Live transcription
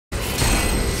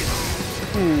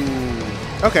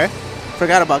Okay.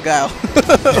 Forgot about Guile.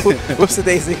 Whoops a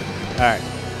daisy. All right.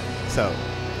 So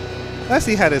let's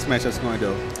see how this matchup's going to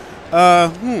go.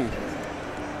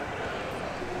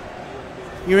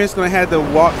 Urian's going to have to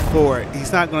walk forward.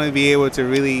 He's not going to be able to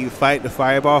really fight the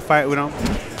fireball fight with him.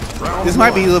 This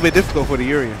might be a little bit difficult for the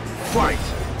Urian. But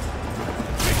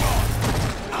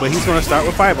he's going to start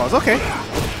with fireballs. Okay.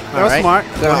 That was smart.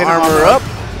 Go ahead and armor up.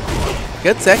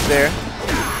 Good tech there.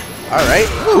 All right.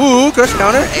 Ooh, crush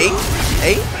counter. 8.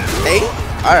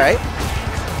 All right.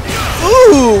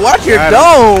 Ooh, watch your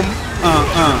dome.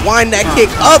 Wind that kick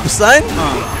up, son.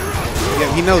 Yeah,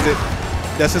 he knows it.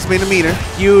 That's his meter.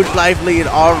 Huge life lead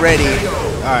already.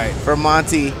 All right. For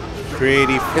Monty.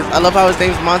 Creative. I love how his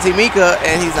name's Monty Mika,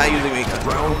 and he's not using Mika.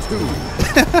 Round 2.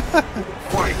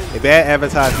 A bad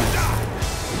advertisement.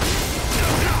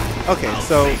 Okay,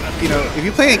 so, you know, if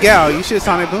you're playing Gal, you should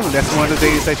Sonic Boom. That's one of the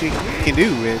things that you can do.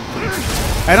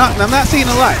 And I'm not seeing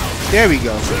a lot. There we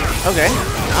go. Okay.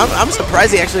 I'm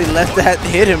surprised he actually let that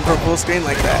hit him from full screen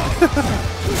like that.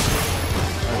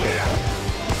 Okay.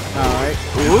 All right.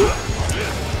 Ooh.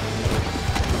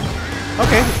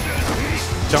 Okay.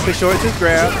 Jumping short, just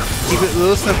grab. Keep it a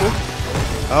little simple.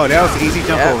 Oh, that was an easy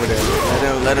jump over there.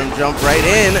 Let him jump right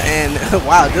in, and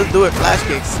wow, just do it flash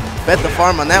kicks. Bet the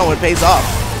farm on that one pays off.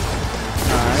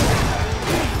 All right.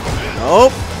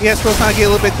 Nope. Yeah, supposed to get a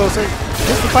little bit closer.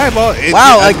 Just the fireball.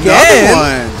 Wow, again.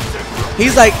 One.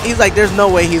 He's like, there's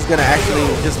no way he's gonna actually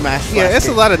just mash. Yeah, it's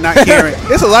a lot of not caring.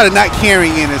 It's a lot of not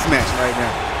caring in this match right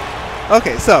now.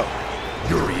 Okay, so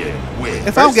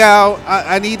if I'm Gal,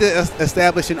 I need to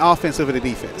establish an offense over the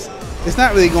defense. It's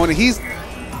not really going to. He's,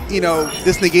 you know,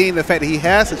 just negating the fact that he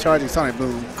has a charging Sonic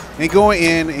Boom and going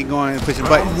in and going and pushing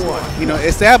buttons. You know,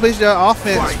 establish the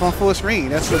offense from full screen.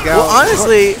 That's what Gal. Well,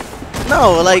 honestly,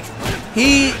 no, like.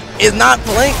 He is not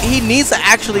playing. He needs to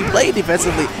actually play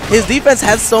defensively. His defense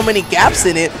has so many gaps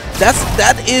in it.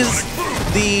 That is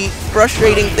the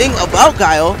frustrating thing about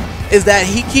Guile, is that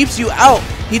he keeps you out.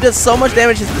 He does so much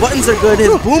damage. His buttons are good.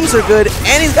 His booms are good,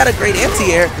 and he's got a great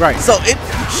anti-air. Right. So it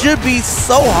should be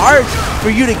so hard for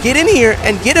you to get in here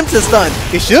and get him to stun.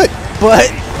 It should.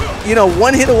 But you know,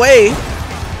 one hit away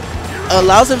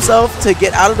allows himself to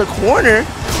get out of the corner.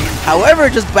 However,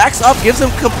 just backs off, gives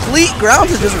him complete ground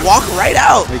to just walk right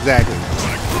out. Exactly.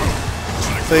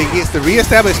 So he gets to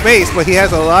reestablish space, but he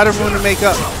has a lot of room to make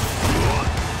up.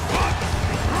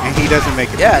 And he doesn't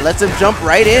make it. Yeah, lets him jump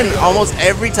right in almost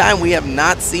every time. We have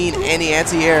not seen any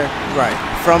anti-air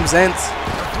from Zhente.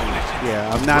 Yeah,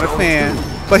 I'm not a fan.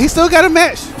 But he still got a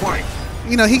match.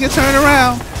 You know, he can turn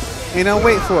around and don't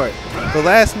wait for it. The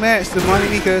last match, the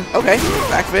Monica. Okay,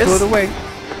 back fist. Pulled away.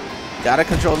 Gotta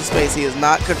control the space. He is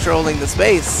not controlling the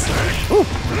space. Ooh,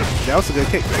 that was a good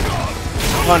kick.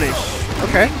 Punish.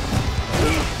 Okay.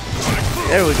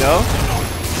 There we go.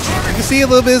 You can see a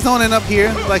little bit of zoning up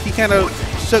here. Like he kind of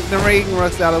shook the ring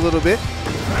rust out a little bit.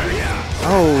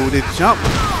 Oh, the jump.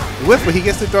 Whiff, but he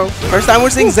gets to throw. First time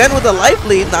we're seeing Zen with a life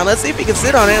lead. Now let's see if he can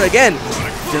sit on it again.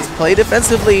 Just play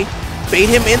defensively. Bait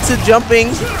him into jumping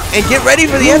and get ready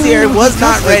for the anti-air. It was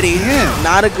not ready.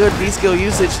 Not a good V-skill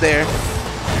usage there.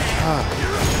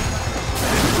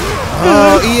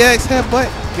 Oh, EX headbutt.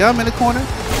 Got him in the corner. Okay,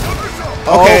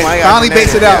 oh my God, finally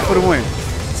baits it out for the win.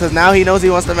 So now he knows he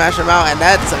wants to mash him out, and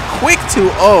that's a quick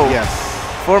 2-0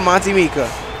 for Monty Mika.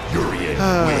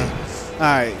 All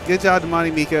right, good job to Monty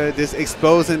Mika, just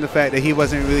exposing the fact that he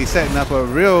wasn't really setting up a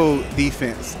real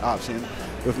defense option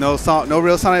with no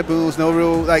real Sonic Booms, no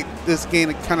real like this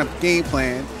game kind of game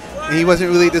plan, and he wasn't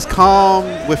really just calm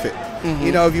with it.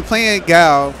 You know, if you're playing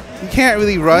Gal, you can't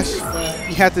really rush.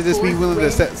 You have to just be willing to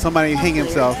set somebody hang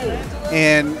himself.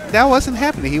 And that wasn't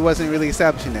happening. He wasn't really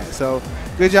establishing that. So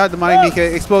good job to Monty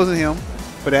Mika exposing him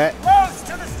for that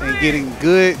and getting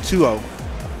good 2-0.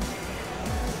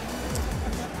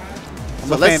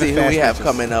 So let's see who we have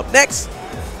coming up next.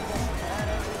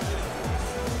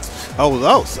 Oh,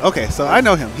 Los. Okay, so I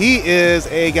know him. He is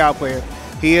a Gal player.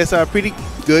 He is a pretty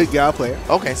good Gal player.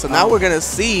 Okay, so now we're going to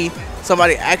see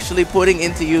somebody actually putting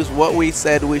into use what we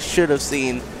said we should have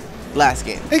seen last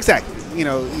game. Exactly. You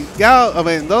know, Gal, I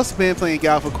mean, Los has been playing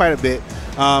Gal for quite a bit.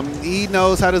 He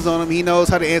knows how to zone him. He knows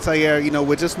how to anti-air, you know,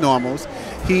 with just normals.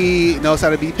 He knows how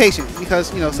to be patient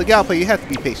because, you know, so Gal player, you have to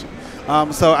be patient.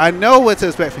 So I know what to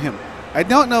expect from him. I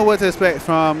don't know what to expect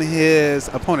from his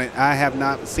opponent. I have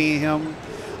not seen him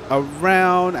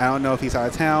around. I don't know if he's out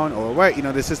of town or what. You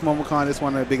know, this is MomoCon. This is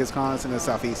one of the biggest cons in the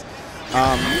Southeast.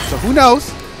 So who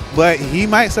knows? But he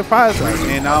might surprise us,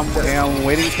 and I'm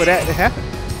waiting for that to happen.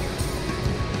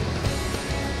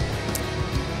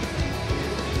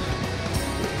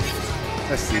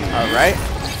 Let's see. All right.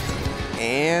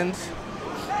 And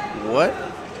What?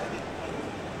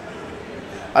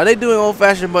 Are they doing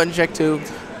old-fashioned button check too?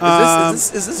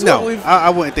 Is this no, what we've... I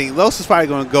wouldn't think. Los is probably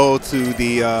going to go to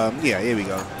the, yeah, here we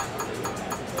go.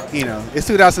 You know, it's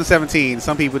 2017.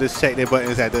 Some people just check their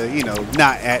buttons at the, you know,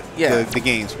 not at the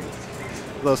game screen.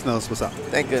 Los knows what's up.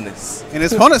 Thank goodness. And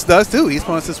his opponents does too. His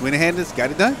opponents just went ahead and just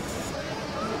got it done.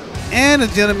 And the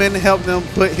gentleman helped them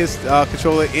put his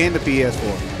controller in the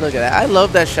PS4. Look at that. I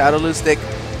love that Shadow Loot stick.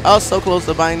 I was so close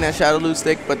to buying that Shadow Loot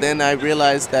stick, but then I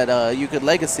realized that you could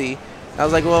legacy. I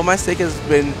was like, well, my stick has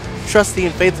been trusty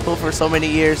and faithful for so many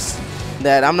years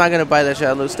that I'm not going to buy that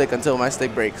Shadow Loot stick until my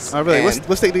stick breaks. Oh, really?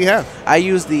 What stick do you have? I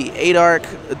use the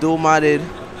 8-arc dual modded,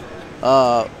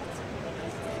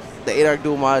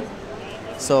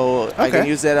 so I can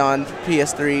use that on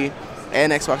PS3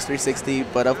 and Xbox 360,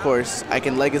 but of course I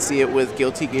can legacy it with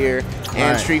Guilty Gear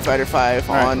and Street Fighter 5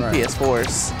 on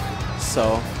PS4s.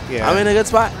 So I'm in a good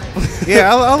spot.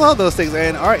 Yeah, I love those sticks,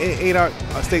 and our 8-arc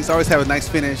sticks always have a nice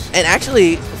finish. And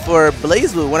actually, for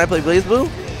BlazBlue, when I play BlazBlue,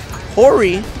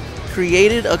 Hori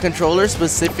created a controller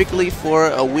specifically for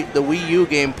the Wii U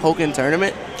game Pokken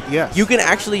Tournament. Yes. You can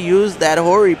actually use that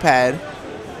Hori pad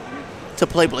to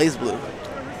play BlazBlue.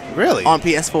 Really? On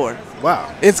PS4.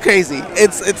 Wow. It's crazy.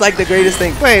 It's like the greatest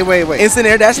thing. Wait. Instant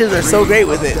air dashes are so great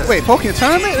with it. Wait, Pokken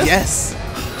Tournament? Yes.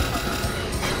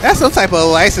 That's some type of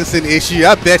licensing issue,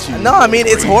 I bet you. No, I mean,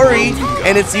 it's Hori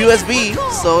and it's USB,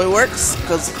 so it works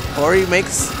because Hori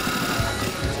makes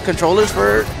controllers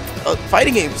for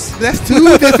fighting games. That's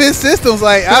two different systems.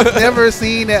 Like, I've never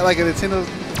seen that, like a Nintendo.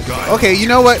 Okay, you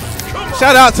know what?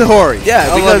 Shout out to Hori.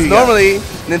 Yeah, because normally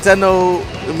Nintendo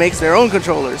makes their own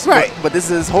controllers. Right. But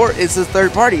this is it's a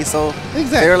third party, so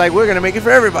exactly. They're like, we're going to make it for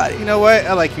everybody. You know what?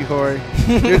 I like you, Hori.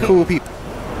 You're cool people.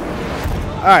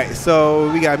 All right,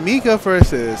 so we got Mika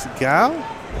versus Gal.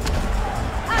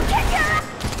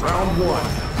 Round 1.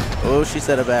 Oh, she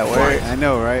said a bad word. I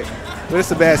know, right? But it's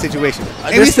a bad situation.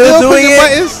 And They're we still doing it?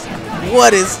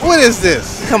 Buttons? What is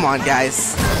this? Come on,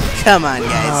 guys. Come on,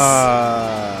 guys.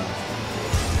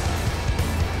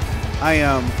 I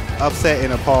am upset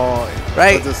and appalled.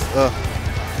 Right? Just,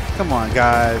 come on,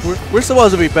 guys. We're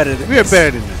supposed to be better than We're this.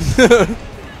 better than this.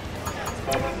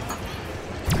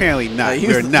 Apparently not.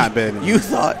 We're not better than you this.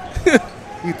 thought.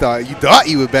 You thought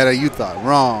you were better. You thought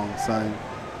wrong, son.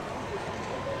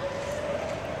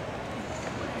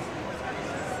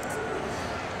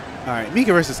 All right,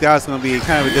 Mika versus Gal is going to be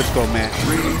kind of a difficult match.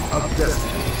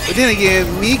 But then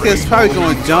again, Mika's probably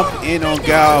going to jump in on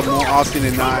Gal more often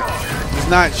than not. He's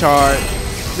not charged.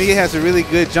 Mika has a really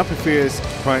good jump interference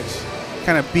punch.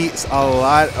 Kind of beats a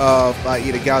lot of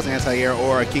either Gal's anti-air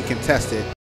or can contest it.